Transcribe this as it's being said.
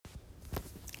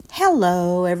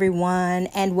Hello, everyone,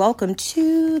 and welcome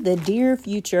to the Dear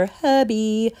Future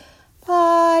Hubby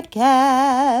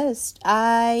podcast.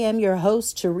 I am your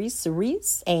host, Teresa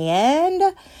Reese, and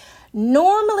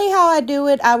normally how I do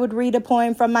it, I would read a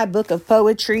poem from my book of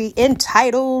poetry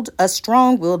entitled A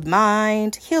Strong-Willed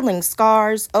Mind, Healing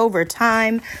Scars Over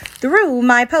Time Through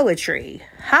My Poetry.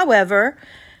 However,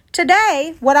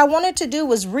 today, what I wanted to do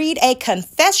was read a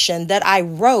confession that I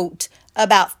wrote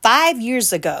about 5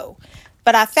 years ago.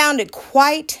 But I found it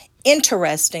quite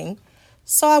interesting,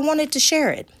 so I wanted to share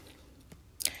it.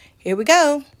 Here we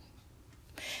go.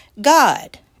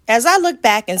 God, as I look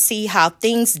back and see how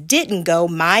things didn't go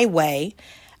my way,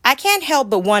 I can't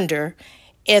help but wonder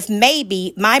if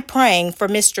maybe my praying for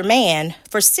Mr. Man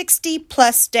for 60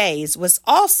 plus days was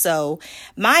also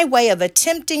my way of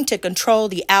attempting to control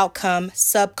the outcome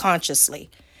subconsciously.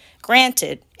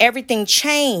 Granted, everything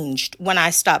changed when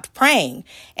I stopped praying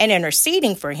and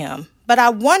interceding for him. But I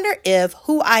wonder if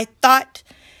who I thought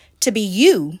to be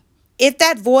you, if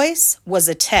that voice was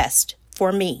a test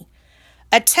for me,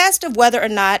 a test of whether or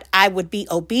not I would be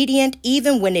obedient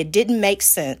even when it didn't make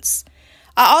sense.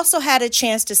 I also had a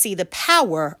chance to see the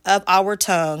power of our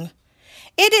tongue.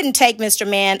 It didn't take Mr.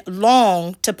 Man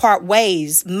long to part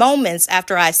ways moments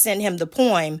after I sent him the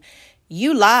poem,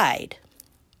 "You Lied."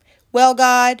 Well,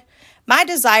 God, my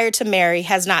desire to marry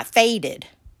has not faded.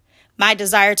 My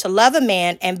desire to love a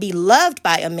man and be loved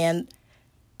by a man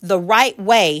the right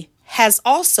way has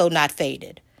also not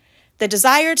faded. The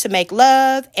desire to make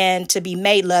love and to be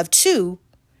made love to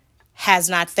has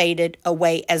not faded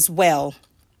away as well.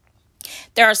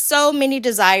 There are so many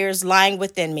desires lying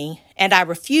within me, and I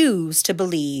refuse to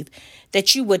believe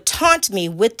that you would taunt me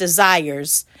with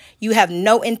desires you have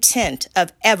no intent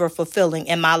of ever fulfilling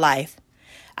in my life.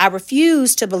 I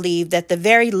refuse to believe that the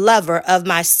very lover of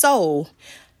my soul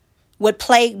would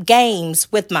play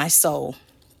games with my soul.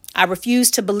 I refuse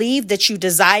to believe that your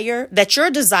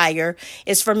desire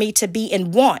is for me to be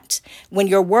in want, when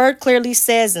your word clearly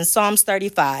says in Psalms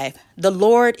 35, "The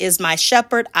Lord is my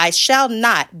shepherd, I shall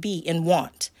not be in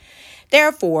want."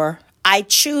 Therefore, I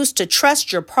choose to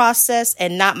trust your process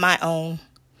and not my own.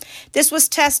 This was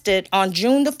tested on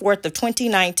June the 4th of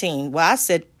 2019. Well, I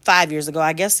said 5 years ago.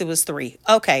 I guess it was 3.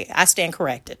 Okay, I stand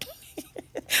corrected.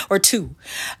 Or 2.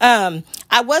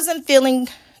 I wasn't feeling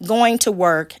going to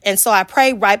work, and so I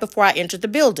prayed right before I entered the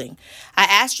building. I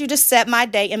asked you to set my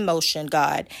day in motion,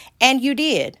 God, and you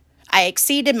did. I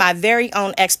exceeded my very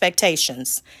own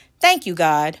expectations. Thank you,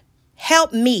 God.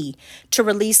 Help me to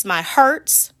release my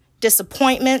hurts,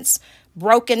 disappointments,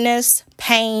 brokenness,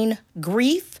 pain,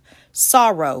 grief,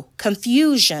 sorrow,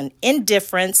 confusion,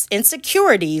 indifference,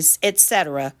 insecurities,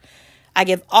 etc. I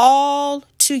give all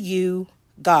to you,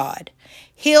 God.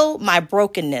 Heal my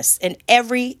brokenness in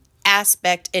every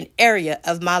aspect and area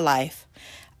of my life.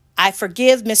 I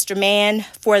forgive Mr. Man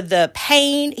for the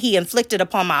pain he inflicted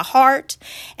upon my heart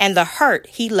and the hurt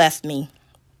he left me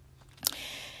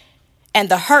and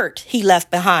the hurt he left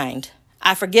behind.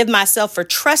 I forgive myself for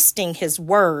trusting his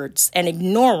words and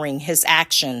ignoring his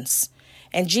actions.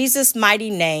 In Jesus'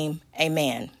 mighty name,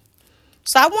 amen.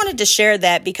 So I wanted to share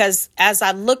that because as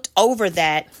I looked over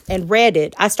that and read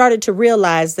it, I started to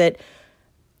realize that,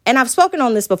 and I've spoken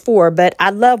on this before, but I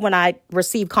love when I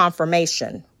receive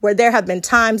confirmation, where there have been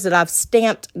times that I've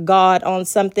stamped God on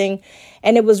something,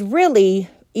 and it was really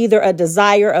either a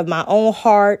desire of my own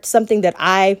heart, something that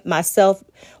I myself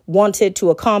wanted to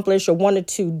accomplish or wanted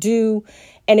to do.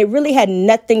 And it really had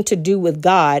nothing to do with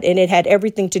God. And it had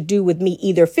everything to do with me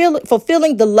either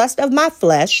fulfilling the lust of my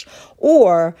flesh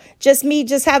or just me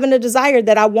just having a desire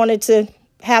that I wanted to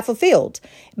have fulfilled.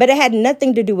 But it had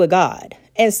nothing to do with God.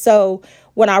 And so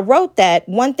when I wrote that,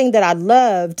 one thing that I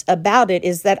loved about it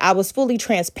is that I was fully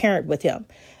transparent with him.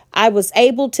 I was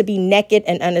able to be naked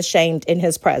and unashamed in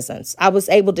his presence. I was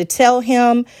able to tell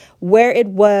him where it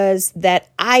was that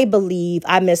I believe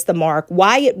I missed the mark,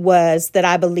 why it was that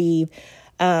I believe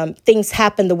things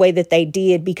happened the way that they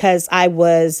did, because I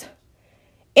was,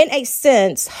 in a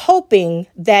sense, hoping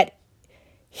that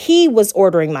he was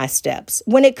ordering my steps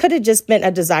when it could have just been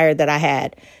a desire that I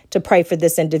had to pray for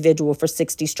this individual for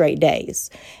 60 straight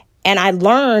days. And I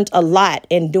learned a lot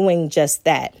in doing just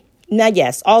that. Now,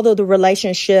 yes, although the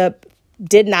relationship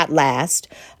did not last,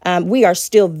 we are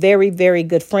still very, very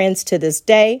good friends to this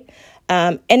day.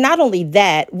 And not only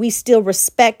that, we still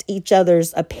respect each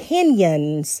other's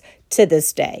opinions to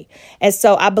this day. And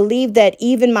so I believe that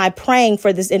even my praying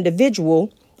for this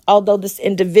individual, although this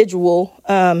individual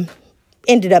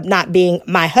ended up not being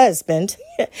my husband,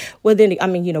 well, then, I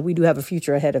mean, we do have a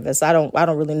future ahead of us. I don't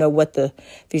really know what the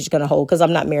future's going to hold because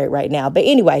I'm not married right now. But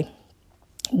anyway,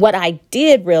 what I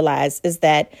did realize is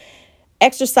that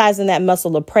exercising that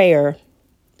muscle of prayer,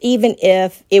 even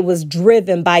if it was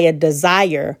driven by a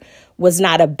desire, was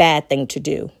not a bad thing to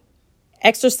do.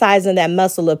 Exercising that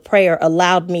muscle of prayer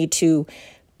allowed me to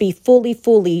be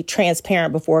fully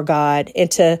transparent before God and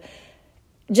to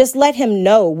just let him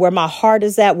know where my heart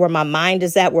is at, where my mind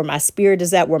is at, where my spirit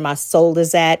is at, where my soul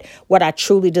is at, what I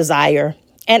truly desire.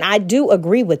 And I do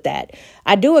agree with that.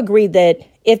 I do agree that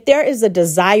if there is a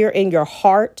desire in your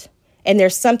heart and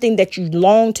there's something that you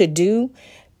long to do,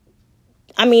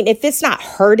 I mean, if it's not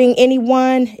hurting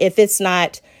anyone, if it's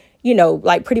not,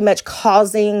 like pretty much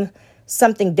causing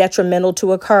something detrimental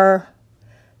to occur,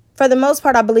 for the most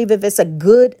part, I believe if it's a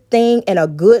good thing and a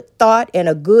good thought and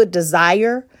a good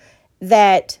desire,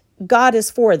 that God is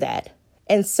for that.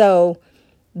 And so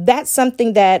that's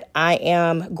something that I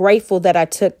am grateful that I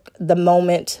took the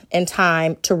moment and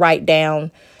time to write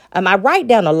down. I write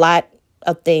down a lot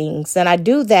of things, and I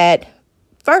do that,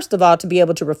 first of all, to be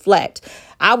able to reflect.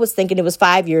 I was thinking it was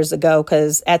 5 years ago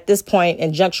because at this point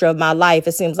in juncture of my life,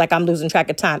 it seems like I'm losing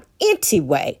track of time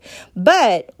anyway.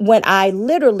 But when I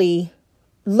literally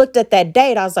looked at that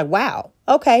date, I was like, wow,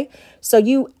 okay.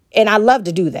 And I love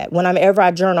to do that. Whenever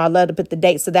I journal, I love to put the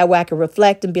date so that way I can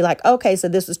reflect and be like, okay, so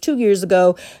this was 2 years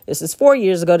ago. This is 4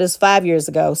 years ago. This is 5 years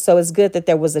ago. So it's good that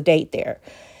there was a date there.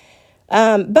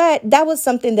 But that was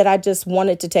something that I just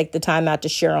wanted to take the time out to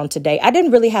share on today. I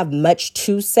didn't really have much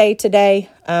to say today.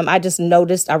 I just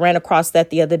noticed I ran across that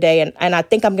the other day, and I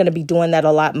think I'm going to be doing that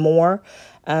a lot more,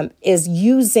 is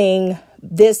using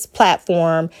this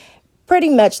platform pretty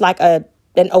much like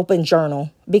an open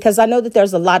journal, because I know that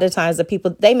there's a lot of times that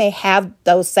people, they may have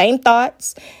those same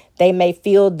thoughts. They may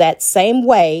feel that same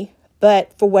way,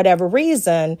 but for whatever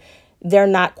reason, they're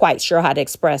not quite sure how to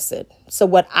express it. So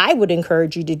what I would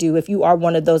encourage you to do if you are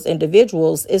one of those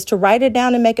individuals is to write it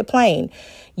down and make it plain.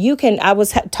 I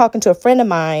was talking to a friend of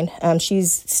mine.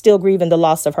 She's still grieving the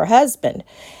loss of her husband.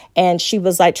 And she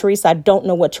was like, Teresa, I don't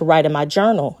know what to write in my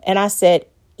journal. And I said,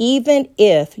 even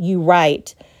if you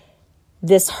write,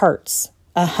 this hurts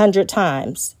 100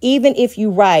 times, even if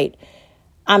you write,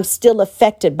 I'm still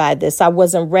affected by this, I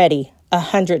wasn't ready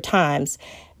 100 times,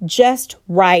 just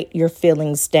write your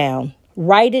feelings down.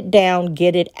 Write it down,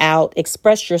 get it out,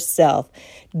 express yourself,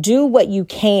 do what you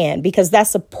can, because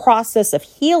that's a process of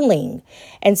healing.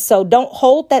 And so don't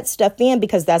hold that stuff in,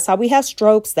 because that's how we have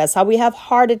strokes. That's how we have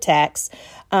heart attacks.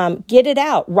 Get it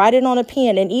out, write it on a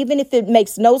pen. And even if it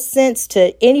makes no sense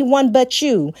to anyone but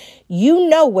you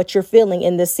know what you're feeling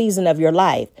in this season of your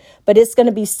life. But it's going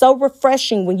to be so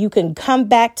refreshing when you can come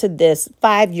back to this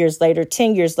 5 years later,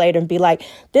 10 years later, and be like,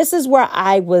 this is where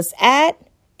I was at,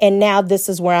 and now this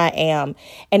is where I am.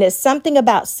 And it's something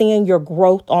about seeing your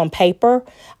growth on paper.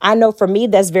 I know for me,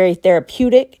 that's very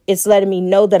therapeutic. It's letting me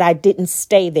know that I didn't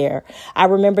stay there. I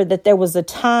remember that there was a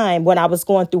time when I was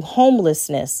going through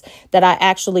homelessness that I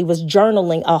actually was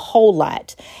journaling a whole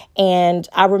lot. And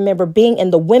I remember being in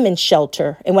the women's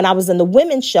shelter. And when I was in the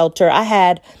women's shelter,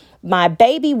 my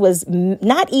baby was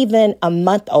not even a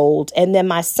month old, and then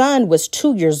my son was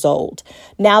 2 years old.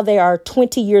 Now they are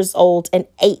 20 years old and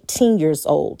 18 years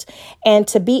old. And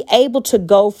to be able to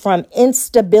go from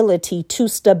instability to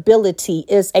stability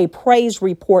is a praise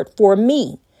report for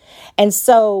me. And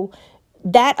so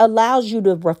that allows you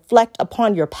to reflect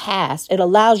upon your past. It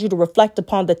allows you to reflect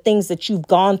upon the things that you've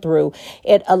gone through.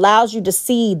 It allows you to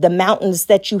see the mountains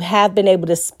that you have been able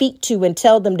to speak to and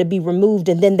tell them to be removed,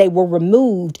 and then they were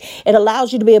removed. It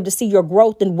allows you to be able to see your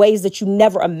growth in ways that you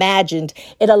never imagined.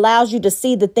 It allows you to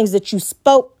see the things that you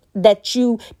spoke, that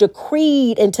you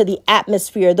decreed into the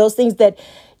atmosphere, those things that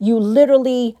you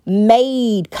literally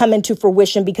made come into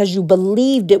fruition because you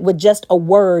believed it with just a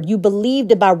word. You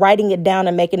believed it by writing it down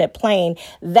and making it plain.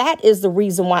 That is the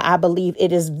reason why I believe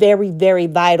it is very, very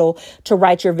vital to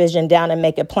write your vision down and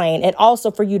make it plain. And also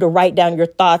for you to write down your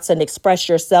thoughts and express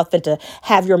yourself and to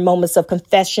have your moments of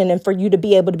confession, and for you to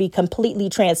be able to be completely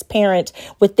transparent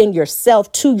within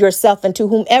yourself, to yourself, and to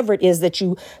whomever it is that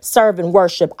you serve and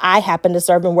worship. I happen to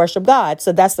serve and worship God.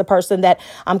 So that's the person that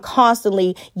I'm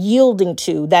constantly yielding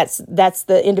to. That's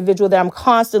the individual that I'm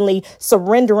constantly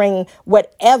surrendering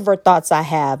whatever thoughts I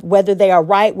have, whether they are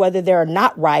right, whether they are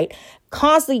not right,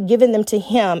 constantly giving them to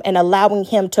him and allowing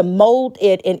him to mold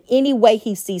it in any way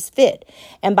he sees fit.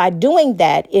 And by doing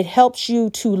that, it helps you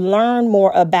to learn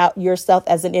more about yourself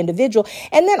as an individual.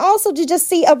 And then also to just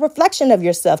see a reflection of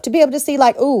yourself, to be able to see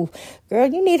like, ooh, girl,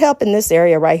 you need help in this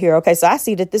area right here. Okay, so I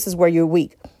see that this is where you're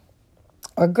weak.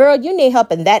 Or girl, you need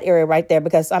help in that area right there,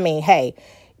 because hey,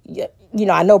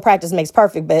 I know practice makes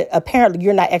perfect, but apparently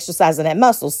you're not exercising that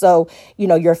muscle. So,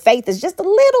 your faith is just a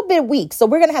little bit weak. So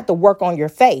we're going to have to work on your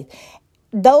faith.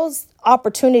 Those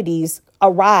opportunities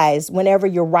arise whenever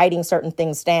you're writing certain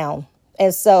things down.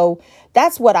 And so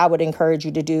that's what I would encourage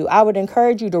you to do. I would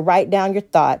encourage you to write down your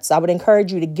thoughts. I would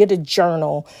encourage you to get a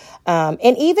journal.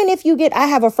 And even if I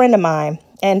have a friend of mine,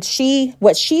 and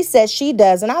what she says she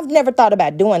does, and I've never thought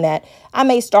about doing that. I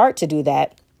may start to do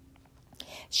that.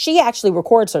 She actually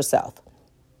records herself.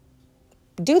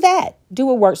 Do that. Do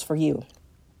what works for you.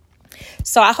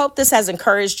 So I hope this has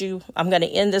encouraged you. I'm going to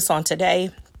end this on today,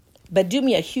 but do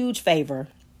me a huge favor.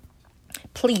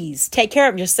 Please take care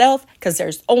of yourself, because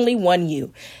there's only one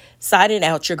you. Signing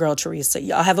out, your girl Teresa.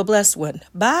 Y'all have a blessed one.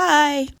 Bye.